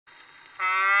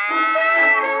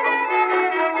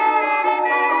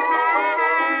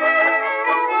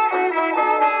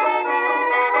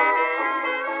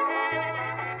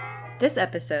This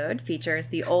episode features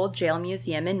the Old Jail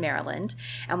Museum in Maryland,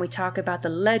 and we talk about the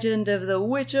legend of the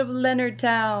Witch of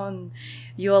Leonardtown.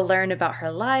 You will learn about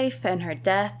her life and her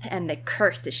death and the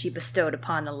curse that she bestowed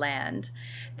upon the land.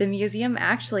 The museum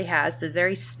actually has the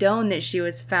very stone that she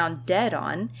was found dead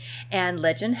on, and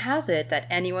legend has it that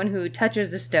anyone who touches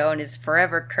the stone is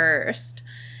forever cursed.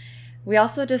 We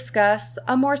also discuss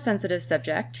a more sensitive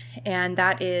subject, and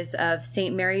that is of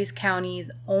St. Mary's County's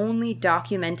only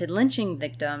documented lynching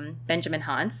victim, Benjamin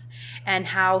Hantz, and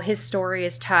how his story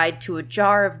is tied to a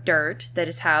jar of dirt that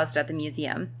is housed at the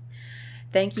museum.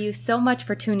 Thank you so much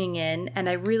for tuning in, and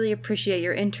I really appreciate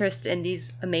your interest in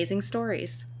these amazing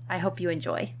stories. I hope you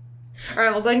enjoy. All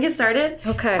right, we'll go ahead and get started.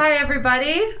 Okay. Hi,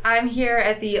 everybody. I'm here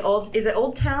at the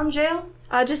Old Town Jail?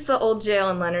 Just the old jail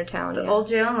in Leonardtown. The old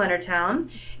jail in Leonardtown.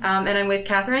 And I'm with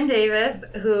Catherine Davis,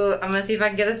 who, I'm going to see if I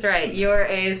can get this right. You're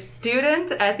a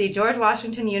student at the George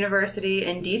Washington University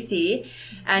in D.C.,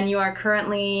 and you are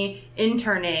currently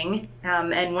interning,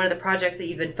 and one of the projects that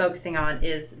you've been focusing on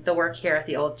is the work here at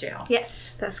the old jail.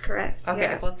 Yes, that's correct. Okay,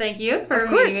 yeah. Well, thank you for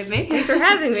meeting with me. Thanks for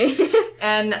having me.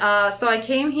 And so I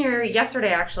came here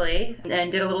yesterday, actually, and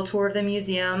did a little tour of the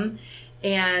museum.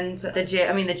 And the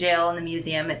jail and the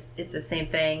museum, it's the same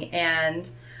thing. And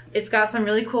it's got some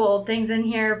really cool old things in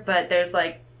here, but there's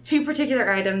like two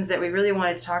particular items that we really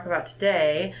wanted to talk about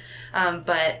today.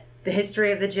 But the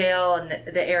history of the jail and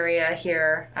the area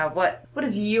here, what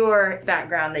is your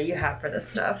background that you have for this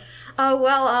stuff? I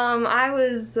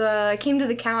came to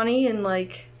the county in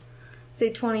say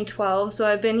 2012, so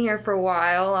I've been here for a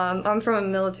while. I'm from a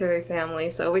military family,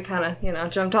 so we kind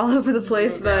of, jumped all over the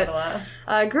place, but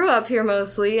I grew up here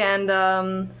mostly, and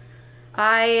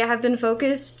I have been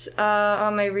focused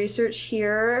on my research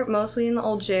here, mostly in the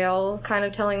old jail, kind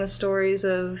of telling the stories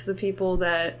of the people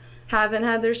that haven't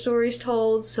had their stories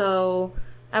told,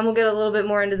 and we'll get a little bit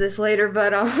more into this later,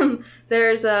 but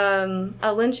there's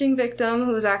a lynching victim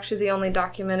who was actually the only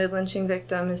documented lynching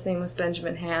victim. His name was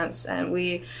Benjamin Hantz,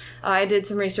 and I did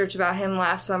some research about him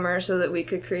last summer so that we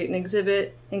could create an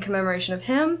exhibit in commemoration of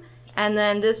him. And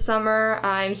then this summer,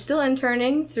 I'm still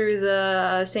interning through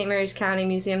the St. Mary's County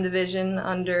Museum Division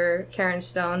under Karen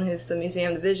Stone, who's the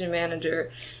Museum Division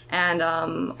Manager. And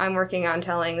I'm working on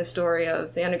telling the story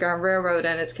of the Underground Railroad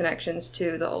and its connections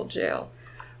to the old jail.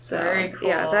 So, very cool.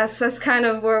 Yeah, that's kind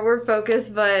of where we're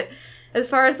focused. But as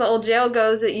far as the old jail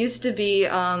goes, it used to be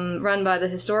run by the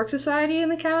Historic Society in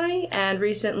the county, and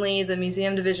recently the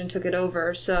Museum Division took it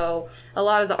over. So a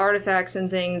lot of the artifacts and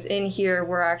things in here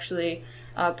were actually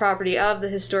property of the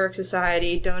Historic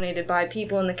Society, donated by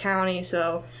people in the county.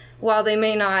 So while they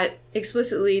may not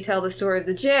explicitly tell the story of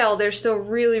the jail, they're still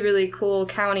really, really cool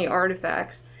county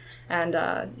artifacts. And,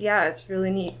 it's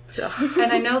really neat. So.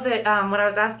 And I know that when I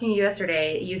was asking you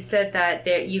yesterday, you said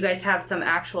that you guys have some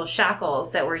actual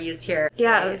shackles that were used here.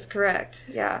 Yeah, that's correct.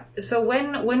 Yeah. So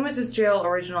when was this jail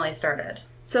originally started?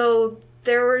 So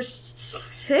there were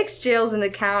 6 jails in the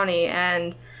county,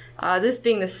 and this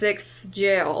being the 6th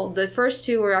jail. The first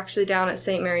 2 were actually down at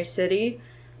St. Mary City,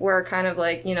 where kind of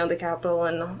the capital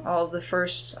and all of the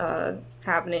first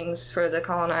happenings for the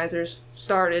colonizers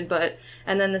started,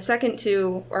 and then the second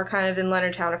 2 are kind of in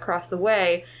Leonardtown across the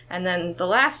way, and then the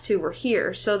last 2 were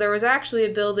here. So there was actually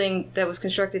a building that was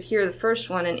constructed here, the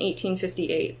first one in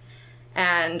 1858,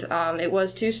 and it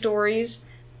was 2 stories,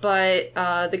 but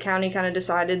the county kind of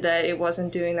decided that it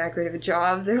wasn't doing that great of a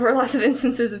job. There were lots of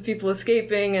instances of people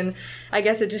escaping, and I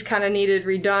guess it just kind of needed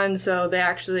redone, so they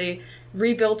actually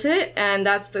rebuilt it, and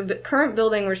that's the current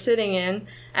building we're sitting in,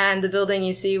 and the building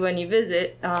you see when you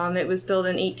visit. It was built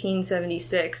in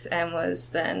 1876 and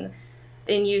was then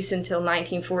in use until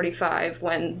 1945,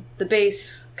 when the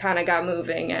base kind of got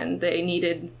moving and they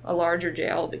needed a larger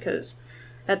jail, because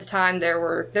at the time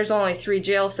there's only 3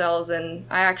 jail cells, and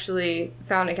I actually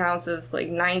found accounts of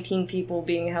 19 people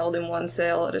being held in one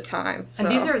cell at a time. So.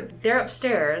 And they're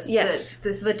upstairs. Yes.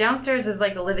 So the downstairs is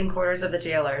the living quarters of the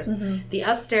jailers. Mm-hmm. The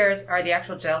upstairs are the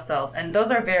actual jail cells, and those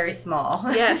are very small.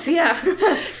 Yes, yeah.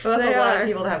 So that's a lot of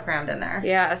people to have crammed in there.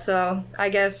 Yeah, so I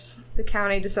guess the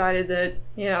county decided that,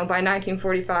 by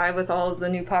 1945, with all of the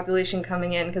new population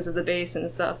coming in because of the base and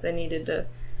stuff, they needed to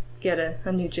get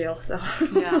a new jail cell.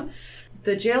 Yeah.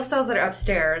 The jail cells that are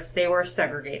upstairs, they were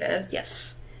segregated.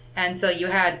 Yes. And so you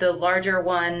had the larger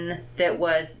one that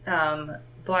was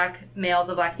black males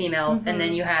and black females, mm-hmm. and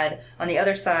then you had, on the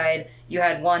other side, you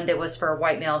had one that was for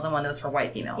white males and one that was for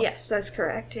white females. Yes, that's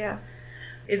correct, yeah.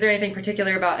 Is there anything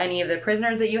particular about any of the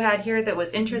prisoners that you had here that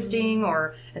was interesting,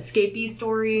 or escapee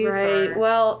stories? Right.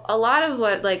 Well, a lot of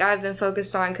what I've been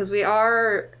focused on, because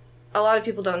a lot of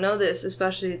people don't know this,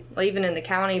 especially even in the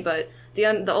county, but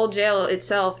the old jail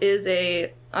itself is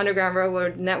a Underground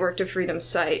Railroad Network to Freedom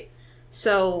site.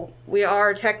 So we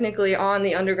are technically on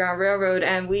the Underground Railroad,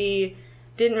 and we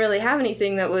didn't really have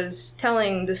anything that was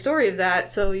telling the story of that.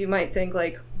 So you might think,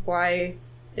 like, why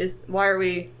are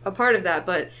we a part of that?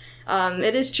 But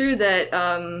it is true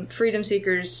that freedom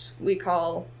seekers, we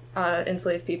call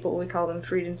enslaved people, we call them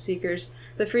freedom seekers.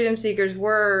 The freedom seekers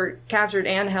were captured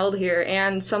and held here,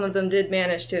 and some of them did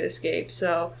manage to escape.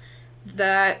 So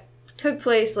that took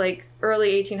place like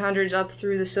early 1800s up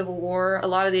through the Civil War. A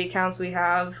lot of the accounts we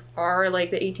have are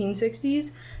like the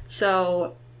 1860s,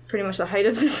 so pretty much the height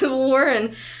of the Civil War.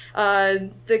 And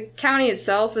the county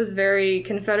itself was very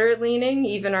Confederate leaning.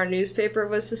 Even our newspaper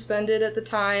was suspended at the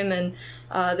time, and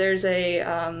there's a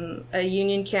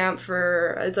Union camp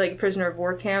it's like a prisoner of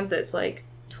war camp that's like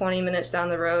 20 minutes down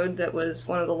the road, that was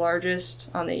one of the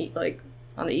largest on the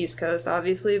East Coast,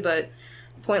 obviously, but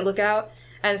Point Lookout.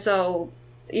 And so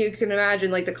you can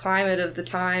imagine like the climate of the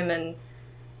time, and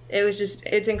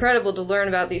it's incredible to learn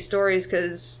about these stories,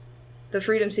 because the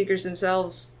freedom seekers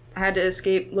themselves had to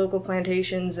escape local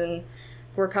plantations and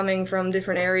were coming from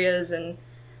different areas. And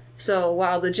so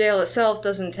while the jail itself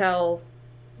doesn't tell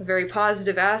a very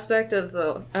positive aspect of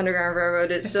the Underground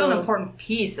Railroad, it's still an important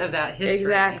piece of that history.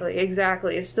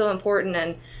 Exactly. It's still important,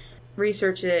 and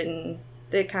research it, and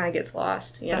it kind of gets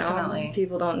lost, you Definitely. know?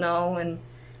 People don't know, and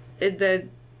the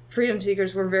freedom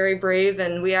seekers were very brave,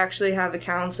 and we actually have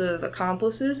accounts of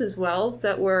accomplices as well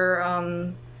that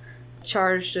were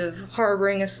charged of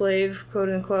harboring a slave, quote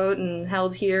unquote, and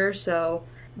held here. So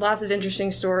lots of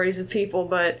interesting stories of people,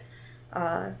 but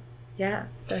yeah,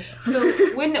 that's so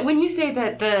when you say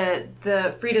that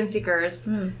the freedom seekers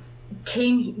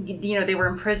came, you know, they were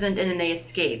imprisoned and then they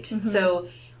escaped. Mm-hmm. So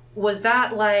was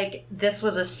that like this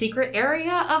was a secret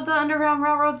area of the Underground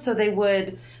Railroad, so they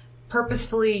would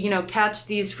purposefully, you know, catch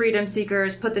these freedom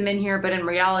seekers, put them in here, but in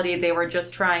reality they were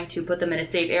just trying to put them in a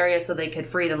safe area so they could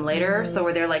free them later? So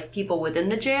were there like people within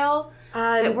the jail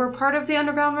that were part of the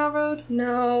Underground Railroad?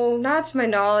 No, not to my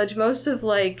knowledge. Most of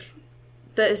like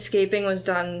the escaping was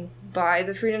done by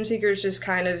the freedom seekers, just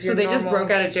kind of so they just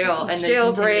broke out of jail and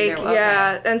jailbreak.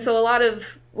 Yeah, and so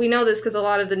we know this because a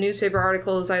lot of the newspaper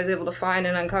articles I was able to find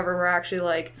and uncover were actually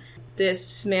like,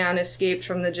 this man escaped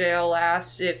from the jail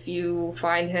last. If you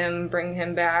find him, bring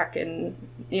him back, and,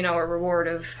 you know, a reward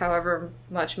of however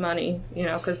much money, you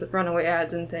know, because runaway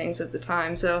ads and things at the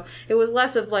time. So it was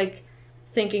less of like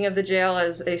thinking of the jail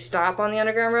as a stop on the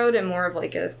Underground Road and more of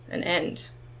like an end.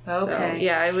 Okay. So,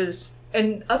 yeah, it was.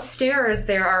 And upstairs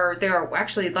there are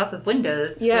actually lots of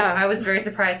windows. Yeah. Which I was very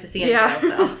surprised to see in jail.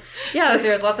 So. Yeah. So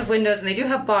there's lots of windows, and they do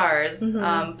have bars.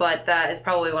 Mm-hmm. But that is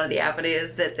probably one of the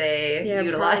avenues that they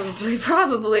utilized.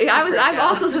 Probably. I'm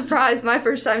also surprised. My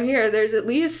first time here, there's at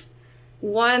least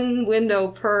one window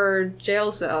per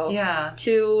jail cell. Yeah.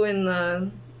 2 in the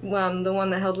one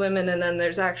that held women, and then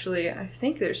there's actually, I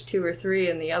think there's 2 or 3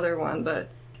 in the other one. But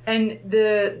and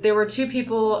there were 2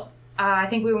 people. I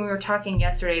think when we were talking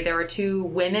yesterday, there were 2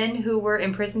 women who were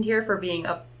imprisoned here for being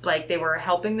they were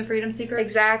helping the freedom seekers.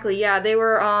 Exactly, yeah. They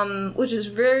were, which is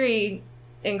very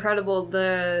incredible,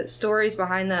 the stories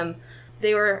behind them.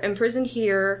 They were imprisoned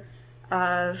here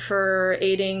for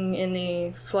aiding in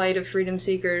the flight of freedom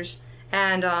seekers.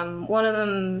 And one of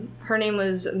them, her name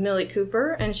was Millie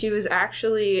Cooper, and she was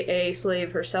actually a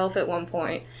slave herself at one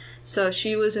point. So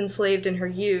she was enslaved in her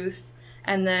youth,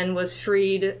 and then was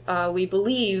freed. We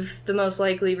believe the most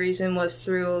likely reason was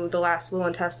through the last will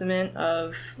and testament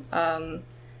of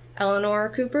Eleanor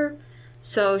Cooper.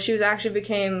 So she actually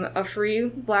became a free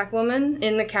black woman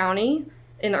in the county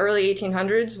in the early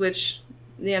 1800s, which,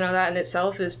 you know, that in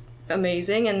itself is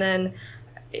amazing. And then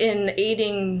in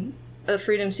aiding a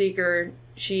freedom seeker,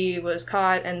 she was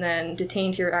caught and then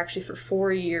detained here actually for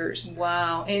 4 years.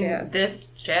 Wow. In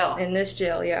this jail? In this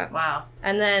jail, yeah. Wow.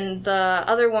 And then the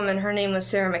other woman, her name was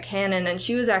Sarah McCannon, and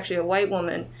she was actually a white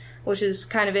woman, which is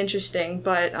kind of interesting.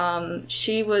 But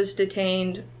she was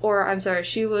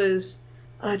she was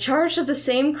charged with the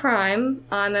same crime.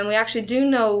 And we actually do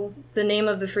know the name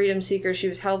of the freedom seeker she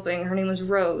was helping. Her name was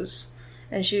Rose.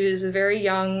 And she was a very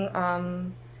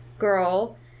young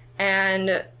girl.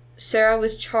 And Sarah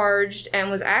was charged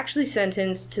and was actually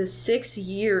sentenced to 6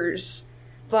 years,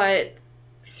 but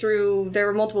there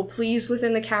were multiple pleas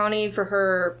within the county for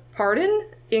her pardon,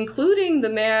 including the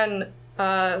man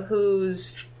who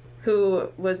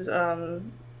was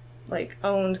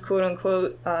owned, quote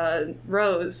unquote,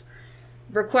 Rose,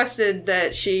 requested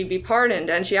that she be pardoned,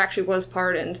 and she actually was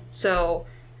pardoned. So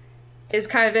it's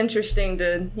kind of interesting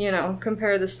to, you know,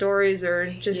 compare the stories or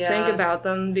just think about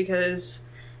them, because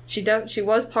she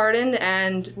was pardoned,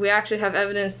 and we actually have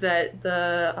evidence that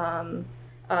the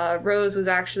Rose was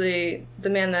actually the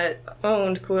man that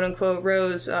owned, quote unquote,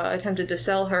 Rose, attempted to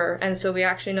sell her. And so we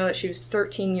actually know that she was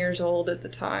 13 years old at the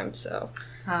time, so.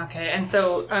 Okay, and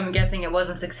so I'm guessing it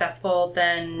wasn't successful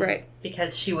then, Right.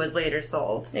 because she was later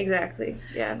sold. Exactly,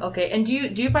 yeah. Okay, and do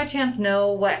you by chance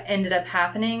know what ended up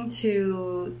happening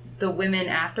to the women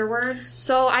afterwards?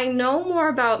 So I know more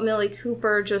about Millie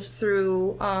Cooper just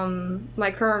through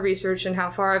my current research and how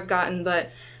far I've gotten,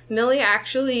 but Millie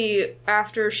actually,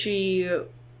 after she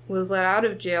was let out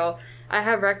of jail, I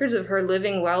have records of her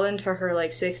living well into her,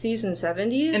 60s and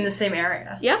 70s. In the same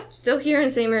area? Yep, still here in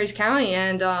St. Mary's County,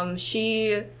 and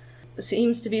she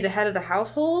seems to be the head of the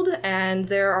household, and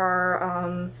there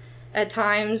are, at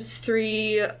times,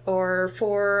 3 or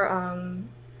 4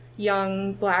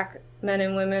 young black men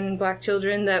and women, black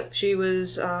children that she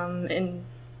was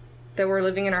that were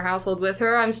living in her household with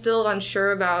her. I'm still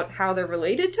unsure about how they're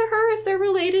related to her, if they're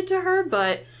related to her,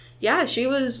 but yeah, she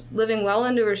was living well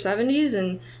into her 70s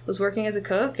and was working as a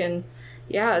cook, and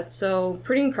yeah, so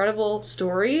pretty incredible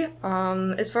story.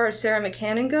 As far as Sarah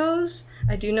McCannon goes,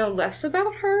 I do know less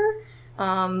about her,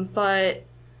 but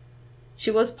she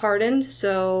was pardoned,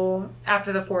 so...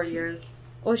 After the 4 years.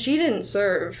 Well, she didn't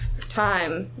serve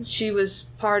time. She was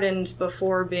pardoned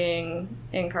before being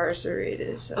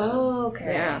incarcerated, so... Oh,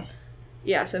 okay. Yeah.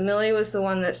 Yeah, so Millie was the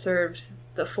one that served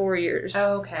the 4 years.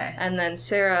 Oh, okay. And then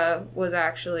Sarah was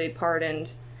actually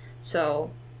pardoned.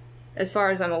 So, as far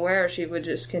as I'm aware, she would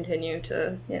just continue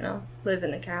to, live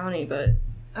in the county, but...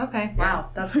 Okay.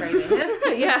 Wow, that's crazy.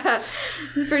 Yeah,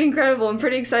 it's pretty incredible and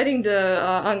pretty exciting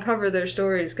to uncover their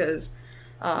stories, because,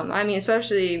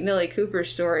 especially Millie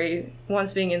Cooper's story,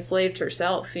 once being enslaved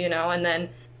herself, and then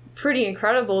pretty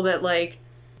incredible that,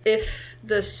 if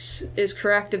this is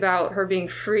correct about her being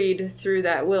freed through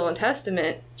that will and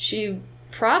testament, she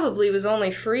probably was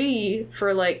only free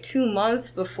for 2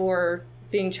 months before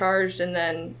being charged and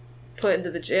then put into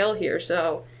the jail here.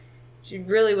 So she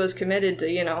really was committed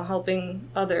to, helping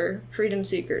other freedom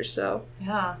seekers. So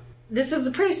yeah. This is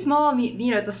a pretty small,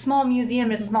 it's a small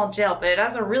museum, it's a small jail, but it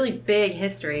has a really big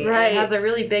history. Right. It has a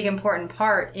really big, important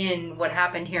part in what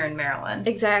happened here in Maryland.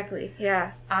 Exactly,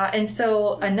 yeah. And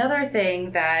so another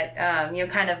thing that,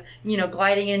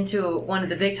 gliding into one of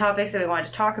the big topics that we wanted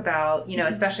to talk about,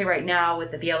 especially right now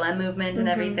with the BLM movement and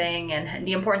everything, and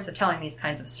the importance of telling these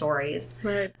kinds of stories.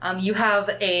 Right. You have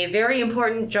a very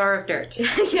important jar of dirt.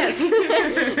 Yes,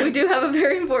 we do have a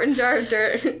very important jar of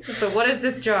dirt. So what is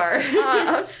this jar?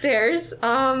 Upstairs.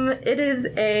 It is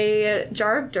a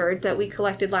jar of dirt that we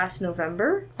collected last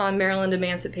November on Maryland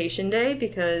Emancipation Day,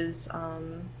 because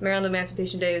Maryland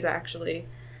Emancipation Day is actually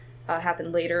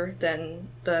happened later than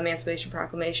the Emancipation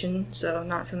Proclamation, so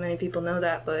not so many people know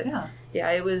that, but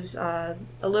yeah, it was a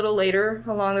little later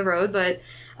along the road, but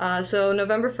so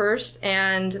November 1st,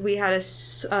 and we had a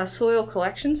soil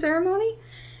collection ceremony,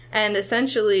 and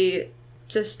essentially,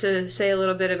 just to say a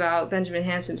little bit about Benjamin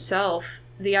Hance himself,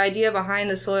 the idea behind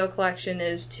the soil collection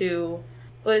is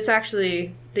it's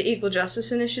actually the Equal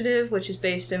Justice Initiative, which is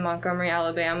based in Montgomery,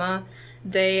 Alabama.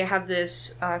 They have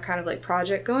this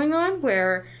project going on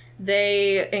where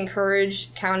they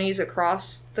encourage counties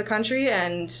across the country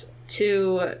and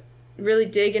to really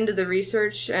dig into the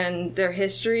research and their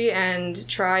history and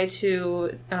try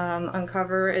to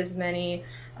uncover as many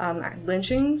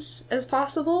lynchings as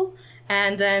possible.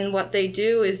 And then what they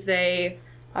do is they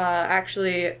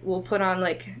actually will put on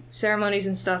ceremonies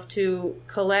and stuff to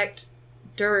collect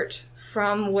dirt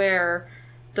from where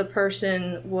the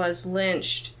person was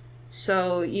lynched.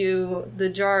 So the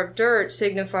jar of dirt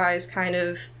signifies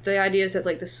the idea is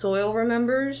that the soil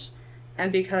remembers,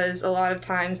 and because a lot of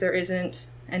times there isn't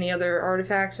any other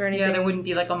artifacts or anything. Yeah, there wouldn't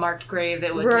be a marked grave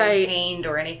that was right. maintained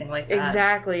or anything like that.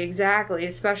 Exactly,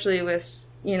 especially with,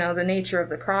 the nature of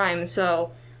the crime.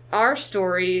 So our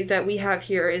story that we have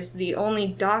here is the only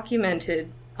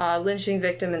documented lynching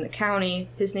victim in the county.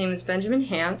 His name is Benjamin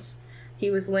Hance. He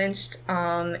was lynched in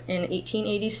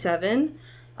 1887,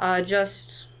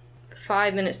 just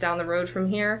 5 minutes down the road from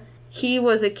here. He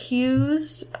was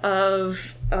accused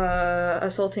of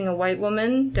assaulting a white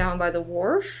woman down by the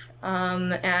wharf,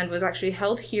 and was actually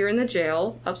held here in the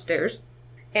jail upstairs.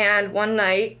 And one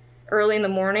night, early in the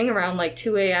morning, around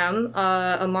 2 a.m.,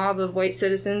 a mob of white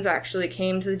citizens actually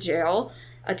came to the jail,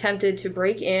 attempted to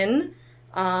break in.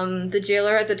 The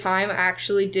jailer at the time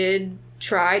actually did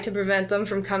try to prevent them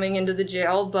from coming into the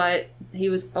jail, but he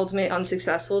was ultimately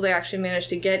unsuccessful. They actually managed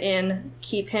to get in,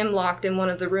 keep him locked in one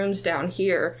of the rooms down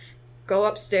here, go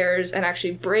upstairs, and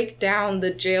actually break down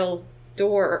the jail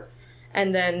door,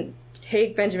 and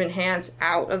take Benjamin Hance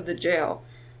out of the jail.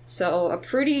 So a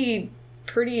pretty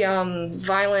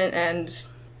violent and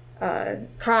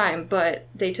crime, but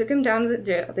they took him down to the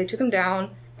jail. They took him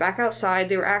down back outside.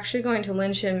 They were actually going to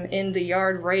lynch him in the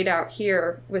yard right out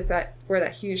here with that where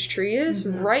that huge tree is,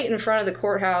 right in front of the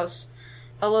courthouse.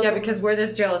 Yeah, because where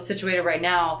this jail is situated right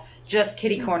now, just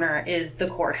kitty corner is the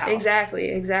courthouse.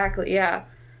 Exactly, yeah.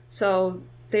 So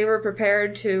they were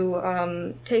prepared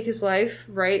to take his life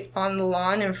right on the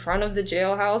lawn in front of the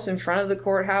jailhouse, in front of the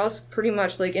courthouse, pretty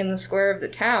much like in the square of the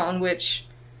town, which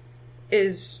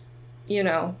is, you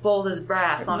know... bold as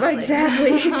brass,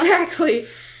 honestly. Exactly.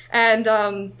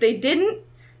 And they didn't,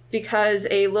 because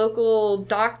a local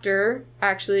doctor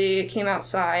actually came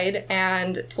outside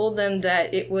and told them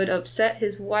that it would upset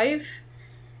his wife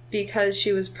because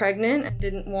she was pregnant and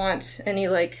didn't want any,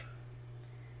 like,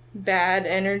 bad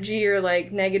energy or,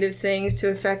 like, negative things to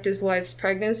affect his wife's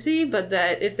pregnancy, but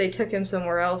that if they took him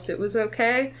somewhere else, it was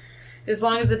okay. As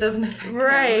long as it doesn't affect his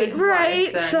right.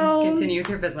 life, then so continue with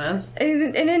your business.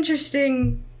 An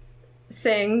interesting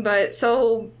thing, but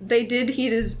so they did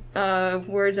heed his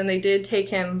words, and they did take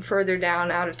him further down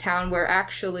out of town, where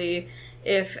actually,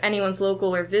 if anyone's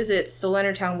local or visits, the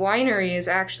Leonardtown Winery is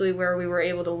actually where we were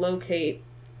able to locate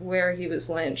where he was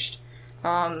lynched,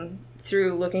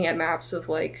 through looking at maps of,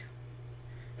 like,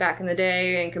 back in the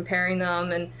day and comparing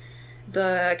them and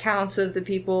the accounts of the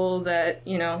people that,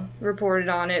 you know, reported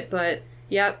on it. But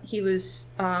yep, he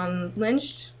was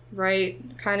lynched right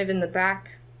kind of in the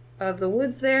back of the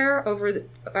woods there, over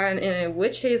in a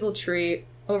witch hazel tree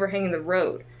overhanging the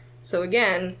road. So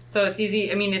again... So it's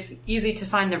easy, I mean, it's easy to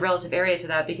find the relative area to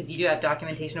that because you do have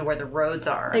documentation of where the roads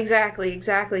are. Exactly,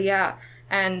 yeah.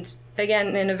 And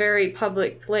again, in a very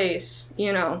public place,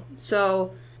 you know.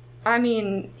 So, I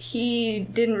mean, he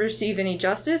didn't receive any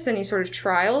justice, any sort of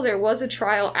trial. There was a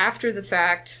trial after the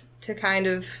fact to kind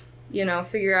of, you know,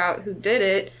 figure out who did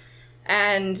it.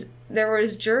 And there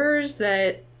was jurors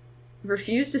that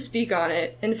refused to speak on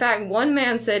it. In fact, one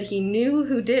man said he knew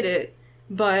who did it,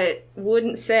 but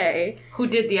wouldn't say. Who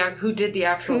did the actual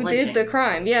lynching? Who did the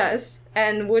crime, yes.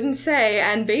 And wouldn't say.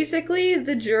 And basically,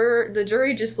 the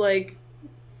jury just, like,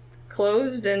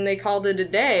 closed, and they called it a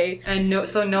day. And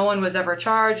so no one was ever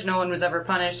charged, no one was ever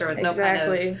punished, there was no kind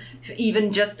of...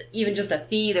 Even just a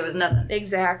fee, there was nothing.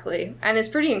 Exactly. And it's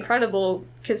pretty incredible,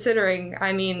 considering,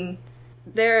 I mean...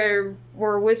 There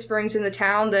were whisperings in the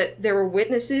town that there were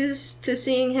witnesses to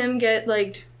seeing him get,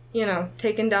 like, you know,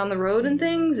 taken down the road and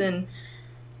things, and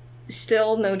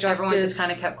still no justice. Everyone just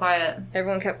kind of kept quiet.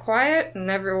 Everyone kept quiet, and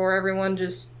everyone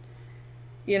just,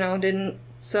 you know, didn't.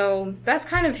 So that's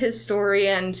kind of his story,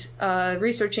 and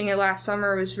researching it last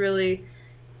summer was really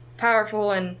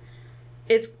powerful, and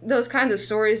it's those kinds of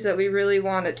stories that we really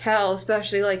want to tell,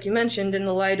 especially, like you mentioned, in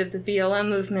the light of the BLM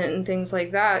movement and things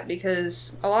like that,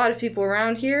 because a lot of people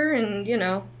around here and, you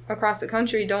know, across the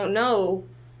country don't know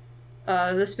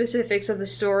the specifics of the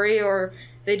story, or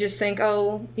they just think,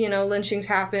 oh, you know, lynchings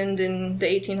happened in the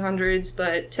 1800s,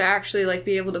 but to actually, like,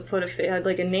 be able to put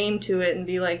a name to it and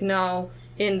be like, no,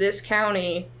 in this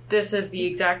county... This is the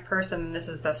exact person, and this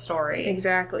is the story.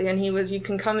 Exactly. And you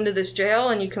can come into this jail,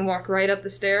 and you can walk right up the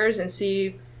stairs and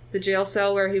see the jail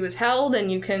cell where he was held, and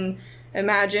you can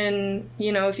imagine,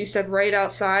 you know, if you step right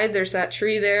outside, there's that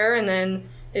tree there, and then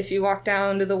if you walk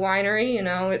down to the winery, you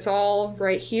know, it's all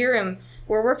right here, and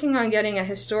we're working on getting a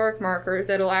historic marker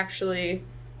that'll actually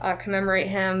commemorate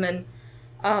him, and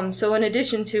so in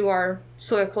addition to our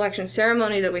soil collection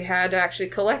ceremony that we had to actually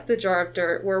collect the jar of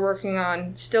dirt, we're working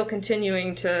on still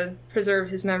continuing to preserve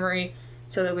his memory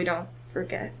so that we don't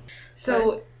forget.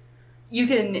 So you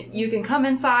can come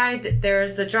inside.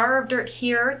 There's the jar of dirt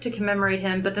here to commemorate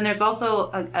him, but then there's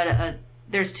also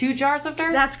there's 2 jars of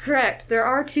dirt? That's correct. There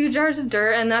are 2 jars of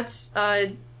dirt, and that's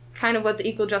kind of what the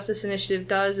Equal Justice Initiative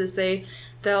does, is we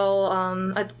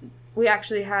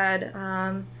actually had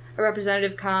a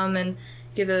representative come and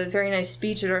give a very nice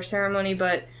speech at our ceremony,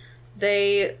 but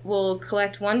they will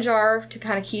collect 1 jar to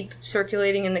kind of keep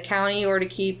circulating in the county, or to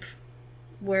keep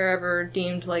wherever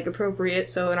deemed, like, appropriate.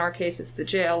 So in our case, it's the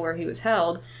jail where he was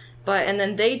held. And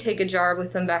then they take a jar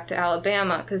with them back to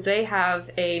Alabama, because they have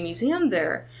a museum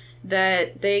there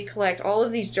that they collect all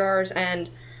of these jars, and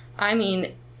I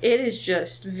mean, it is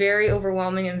just very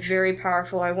overwhelming and very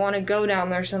powerful. I want to go down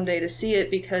there someday to see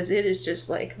it, because it is just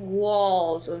like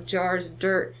walls of jars of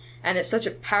dirt. And it's such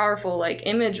a powerful, like,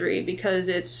 imagery, because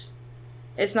it's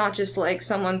not just, like,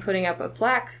 someone putting up a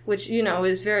plaque, which, you know,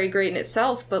 is very great in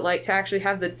itself, but, like, to actually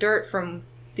have the dirt from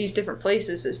these different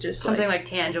places is just, something, like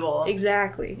tangible.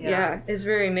 Exactly, yeah. It's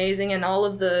very amazing, and all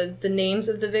of the names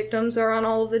of the victims are on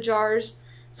all of the jars.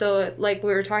 So, like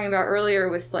we were talking about earlier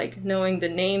with, like, knowing the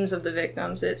names of the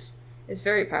victims, it's it's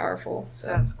very powerful. So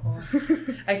That's cool.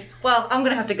 Well, I'm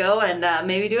gonna have to go and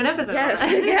maybe do an episode. yes,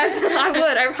 on that. yes, I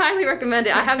would. I highly recommend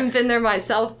it. I haven't been there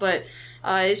myself, but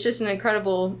it's just an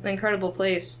incredible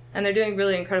place, and they're doing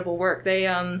really incredible work. They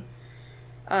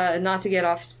not to get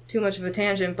off too much of a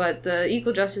tangent, but the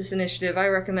Equal Justice Initiative, I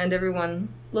recommend everyone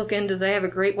look into. They have a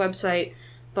great website,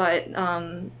 but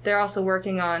they're also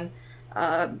working on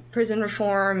prison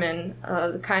reform and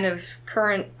the kind of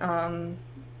current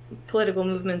political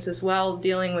movements as well,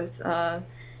 dealing with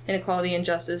inequality and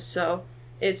justice. So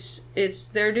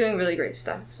they're doing really great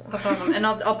stuff. So. That's awesome. And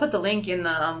I'll put the link in the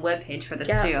webpage for this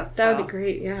too. That would be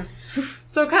great, yeah.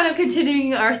 So kind of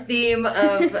continuing our theme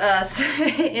of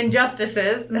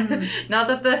injustices. Not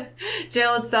that the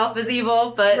jail itself is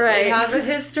evil, but Right. it has a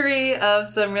history of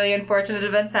some really unfortunate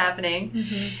events happening.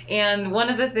 And one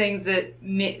of the things that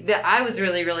I was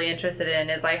really, really interested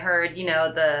in is I heard,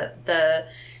 the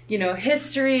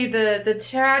history, the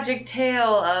tragic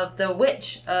tale of the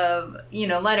witch of,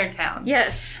 Leonardtown.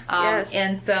 Yes, yes.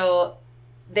 And so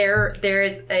there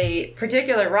is a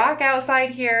particular rock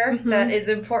outside here that is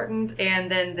important,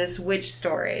 and then this witch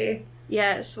story.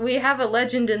 Yes, we have a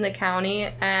legend in the county,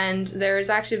 and there's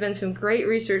actually been some great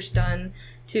research done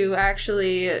to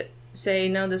actually say,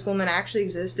 no, this woman actually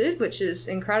existed, which is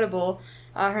incredible.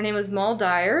 Her name was Moll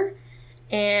Dyer,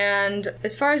 and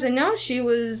as far as I know, she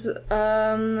was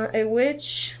a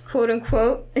witch,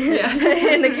 quote-unquote,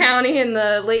 in the county in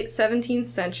the late 17th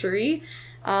century.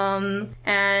 As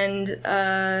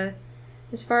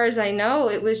far as I know,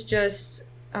 it was just,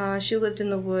 she lived in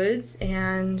the woods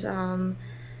and,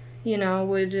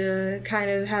 would kind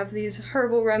of have these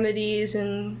herbal remedies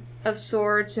and of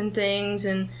sorts and things.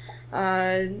 And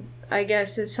I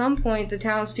guess at some point the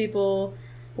townspeople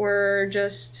were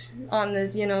just on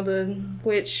the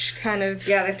witch kind of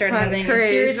they started having craze. A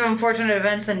series of unfortunate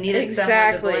events and needed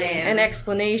someone to blame. An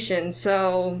explanation.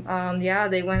 So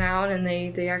they went out and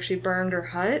they actually burned her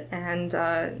hut, and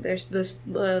there's this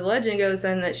legend goes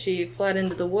then that she fled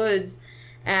into the woods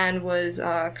and was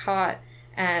caught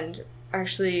and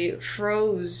actually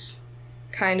froze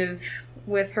kind of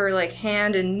with her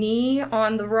hand and knee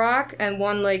on the rock and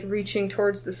one leg reaching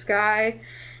towards the sky,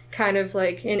 kind of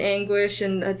in anguish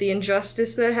and at the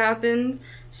injustice that happened.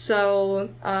 So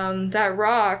that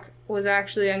rock was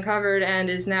actually uncovered and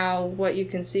is now what you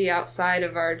can see outside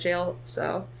of our jail.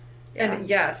 So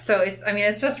so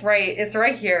it's just right. It's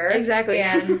right here. Exactly.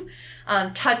 And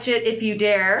touch it if you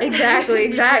dare. Exactly.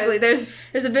 There's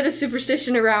a bit of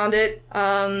superstition around it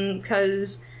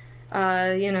because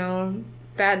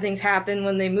bad things happen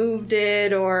when they moved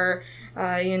it, or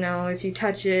if you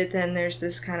touch it, then there's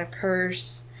this kind of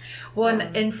curse. Well,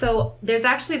 and so there's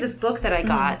actually this book that I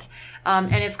got,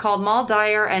 and it's called Moll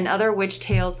Dyer and Other Witch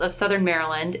Tales of Southern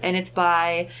Maryland, and it's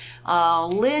by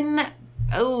Lynn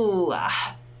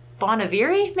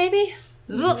Bonaviri, maybe?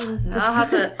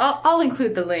 I'll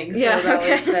include the links.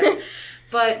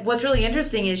 But what's really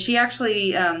interesting is she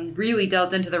actually really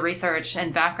delved into the research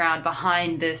and background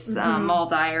behind this Moll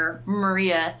Dyer,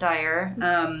 Maria Dyer.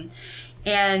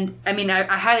 And I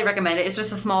highly recommend it. It's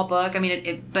just a small book.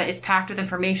 But it's packed with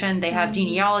information. They have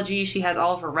genealogy. She has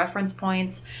all of her reference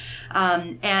points.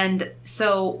 And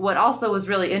so what also was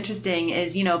really interesting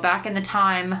is, back in the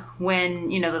time when,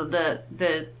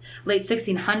 the late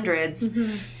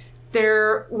 1600s,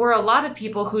 there were a lot of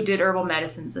people who did herbal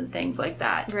medicines and things like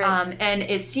that. Right. And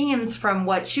it seems from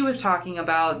what she was talking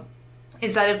about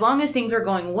is that as long as things are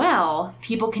going well,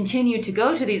 people continue to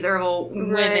go to these herbal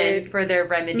women for their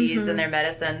remedies and their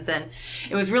medicines. And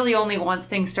it was really only once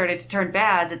things started to turn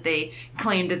bad that they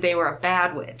claimed that they were a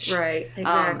bad witch. Right,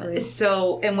 exactly.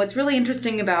 And what's really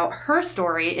interesting about her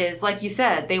story is, like you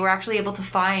said, they were actually able to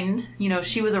find,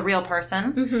 she was a real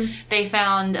person. They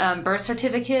found birth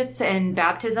certificates and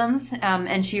baptisms.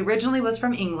 And she originally was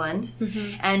from England.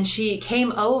 And she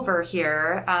came over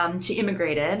here, she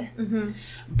immigrated.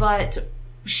 But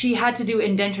she had to do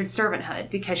indentured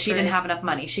servanthood because she didn't have enough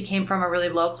money. She came from a really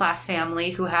low-class family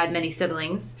who had many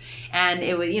siblings, and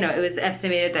it was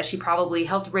estimated that she probably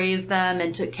helped raise them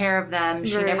and took care of them.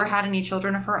 She never had any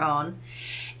children of her own,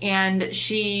 and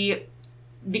she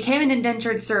became an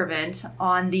indentured servant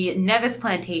on the Nevis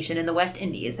plantation in the West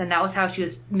Indies, and that was how she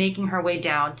was making her way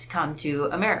down to come to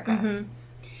America.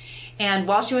 And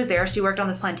while she was there, she worked on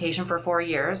this plantation for 4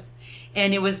 years.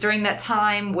 And it was during that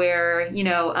time where,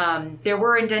 there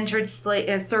were indentured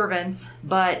servants,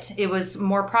 but it was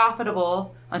more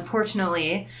profitable,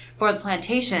 unfortunately, for the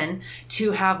plantation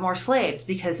to have more slaves,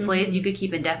 because slaves you could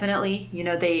keep indefinitely. You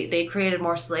know, they created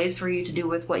more slaves for you to do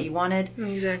with what you wanted.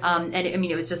 Exactly. And I mean,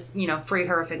 it was just, you know, free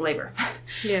horrific labor.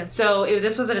 Yeah. So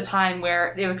this was at a time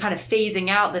where they were kind of phasing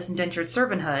out this indentured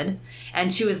servanthood,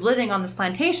 and she was living on this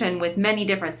plantation with many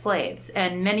different slaves,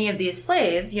 and many of these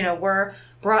slaves, you know, were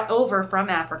brought over from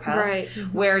Africa, Right.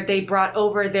 where they brought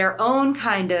over their own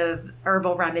kind of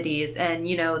herbal remedies and,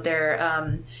 you know,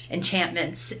 their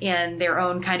enchantments and their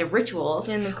own kind of rituals.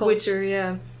 In the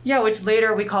culture, Which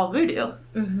later we call voodoo.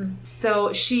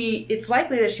 So it's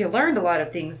likely that she learned a lot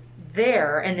of things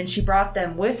there, and then she brought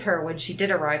them with her when she did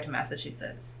arrive to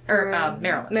Massachusetts. Or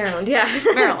Maryland. Maryland, yeah.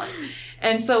 Maryland.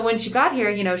 And so when she got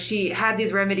here, you know, she had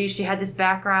these remedies, she had this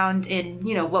background in,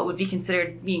 you know, what would be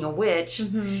considered being a witch.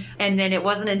 And then it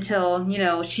wasn't until, you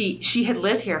know, she had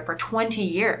lived here for 20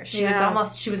 years. She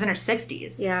was in her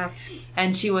 60s. Yeah.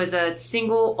 And she was a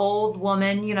single old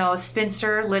woman, you know, a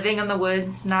spinster living in the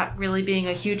woods, not really being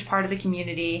a huge part of the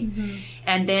community.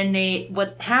 And then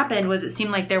what happened was it seemed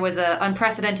like there was an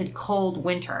unprecedented cold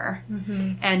winter.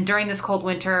 And during this cold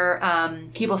winter,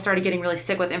 people started getting really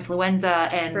sick with influenza,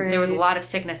 and there was a lot of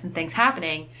sickness and things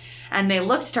happening. And they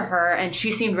looked to her, and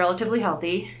she seemed relatively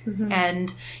healthy.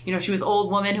 And, you know, she was an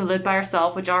old woman who lived by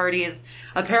herself, which already is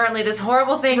apparently this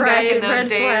horrible thing back in those red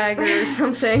days. flag or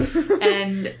something.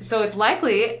 And so it's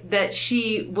likely that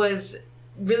she was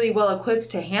really well equipped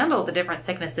to handle the different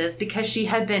sicknesses, because she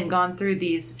had gone through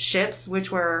these ships,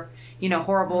 which were, you know,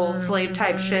 horrible slave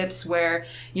type ships where,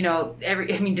 you know,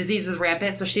 disease was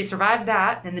rampant. So she survived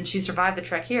that, and then she survived the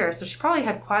trek here. So she probably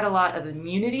had quite a lot of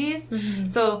immunities.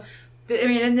 So, I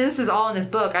mean, and this is all in this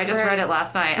book. I just read it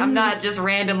last night. I'm not just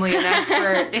randomly an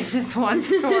expert in this one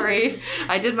story.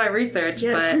 I did my research,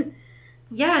 but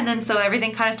yeah, and then so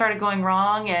everything kind of started going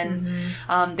wrong,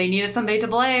 and they needed somebody to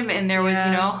blame, and there was,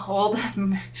 you know, old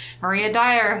Maria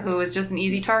Dyer, who was just an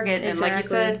easy target, and like you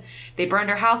said, they burned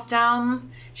her house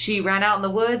down, she ran out in the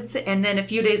woods, and then a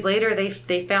few days later,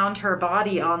 they found her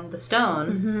body on the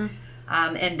stone,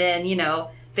 and then, you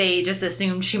know, they just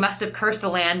assumed she must have cursed the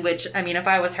land, which, I mean, if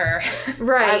I was her,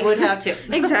 I would have too.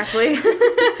 Exactly.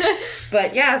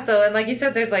 But yeah, so, and like you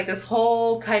said, there's like this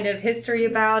whole kind of history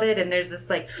about it, and there's this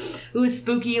like, ooh,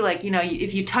 spooky, like, you know,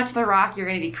 if you touch the rock, you're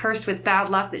going to be cursed with bad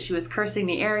luck that she was cursing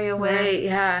the area with. Right,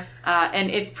 yeah. And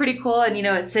it's pretty cool, and, you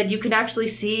know, it said you can actually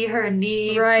see her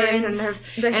knee prints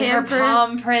and her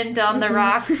palm print on the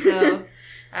rock, so,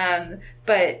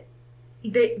 but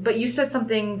you said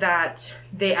something that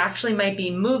they actually might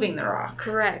be moving the rock.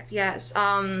 Correct, yes.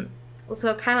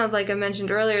 So kind of like I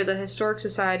mentioned earlier, the Historic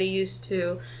Society used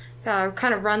to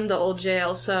kind of run the old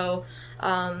jail. So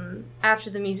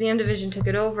after the museum division took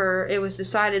it over, it was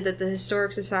decided that the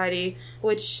Historic Society,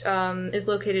 which is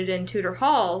located in Tudor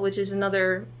Hall, which is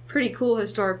another pretty cool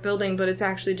historic building, but it's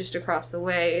actually just across the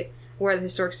way where the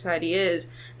Historic Society is,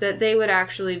 that they would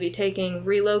actually be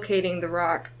relocating the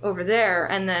rock over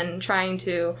there and then trying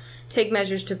to take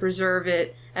measures to preserve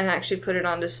it and actually put it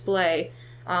on display.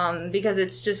 Because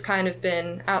it's just kind of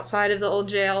been outside of the old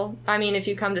jail. I mean, if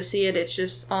you come to see it, it's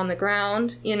just on the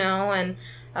ground, you know, and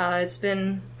it's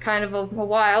been kind of a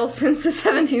while since the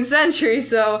 17th century,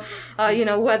 so, you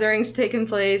know, weathering's taken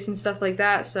place and stuff like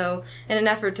that. So in an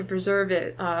effort to preserve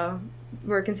it,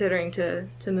 we're considering to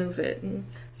move it.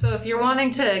 So if you're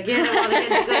wanting to get it while the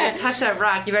kids go and touch that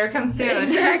rock, you better come soon.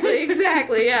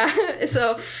 Exactly, yeah.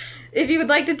 So if you would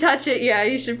like to touch it, yeah,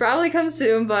 you should probably come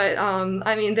soon. But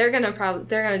I mean, they're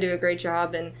gonna do a great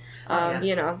job, and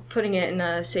you know, putting it in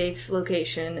a safe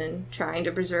location and trying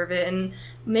to preserve it, and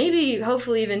maybe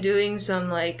hopefully even doing some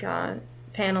like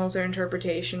panels or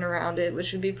interpretation around it,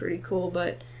 which would be pretty cool.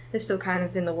 But it's still kind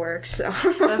of in the works, so.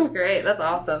 That's great. That's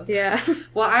awesome. Yeah.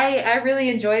 Well, I really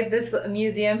enjoyed this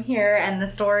museum here and the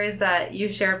stories that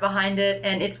you shared behind it.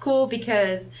 And it's cool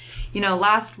because, you know,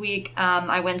 last week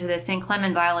I went to the St.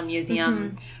 Clemens Island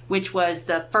Museum, which was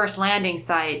the first landing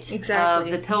site of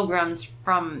the pilgrims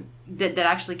from that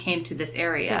actually came to this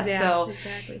area. So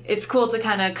it's cool to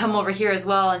kind of come over here as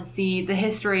well and see the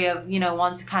history of, you know,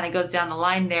 once it kind of goes down the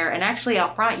line there. And actually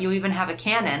out front, you even have a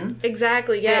cannon.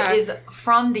 Exactly, yeah. That is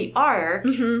from the Ark.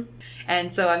 And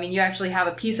so, I mean, you actually have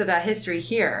a piece of that history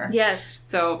here. Yes.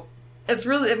 So it's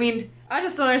really, I mean, I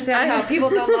just don't understand how people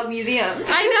don't love museums.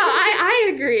 I know,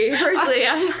 I agree. Personally,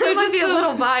 I might be a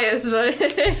little biased, but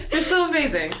they're so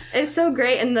amazing. It's so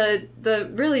great, and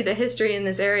the history in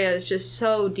this area is just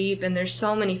so deep, and there's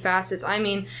so many facets. I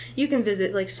mean, you can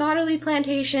visit like Sauterley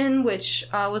Plantation, which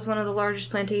was one of the largest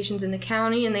plantations in the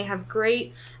county, and they have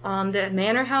great. The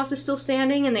manor house is still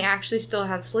standing, and they actually still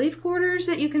have slave quarters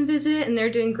that you can visit, and they're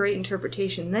doing great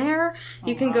interpretation there.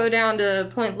 You can go down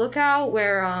to Point Lookout,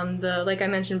 where like I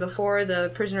mentioned before,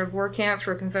 the prisoner of war camp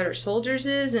for Confederate soldiers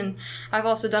is, and I've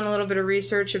also done a little bit of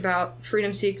research about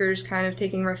freedom seekers kind of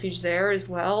taking refuge there as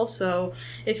well. So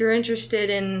if you're interested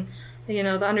in the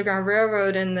Underground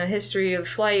Railroad and the history of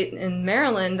flight in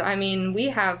Maryland, I mean, we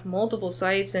have multiple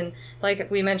sites and,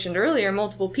 like we mentioned earlier,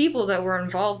 multiple people that were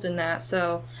involved in that.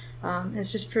 So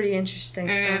it's just pretty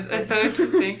interesting stuff. It's so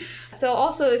interesting. So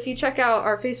also, if you check out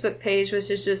our Facebook page, which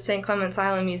is just St. Clements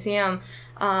Island Museum,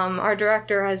 our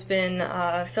director has been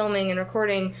filming and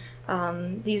recording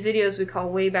these videos we call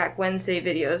Way Back Wednesday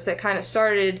videos that kind of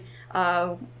started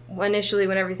initially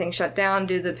when everything shut down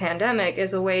due to the pandemic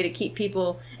as a way to keep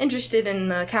people interested in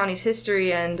the county's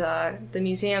history and the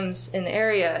museums in the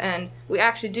area. And we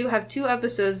actually do have 2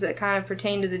 episodes that kind of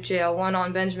pertain to the jail, one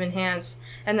on Benjamin Hance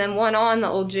and then one on the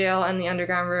old jail and the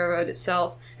Underground Railroad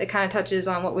itself. It kind of touches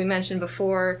on what we mentioned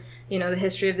before, the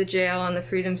history of the jail and the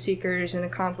freedom seekers and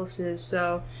accomplices.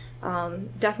 So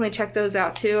definitely check those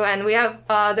out too. And we have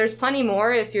there's plenty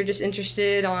more if you're just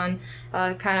interested on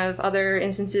kind of other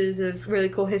instances of really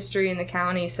cool history in the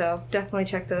county. So definitely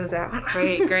check those out.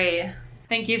 Great.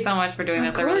 Thank you so much for doing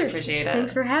this. I really appreciate it.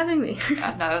 Thanks for having me.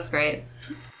 No, it was great.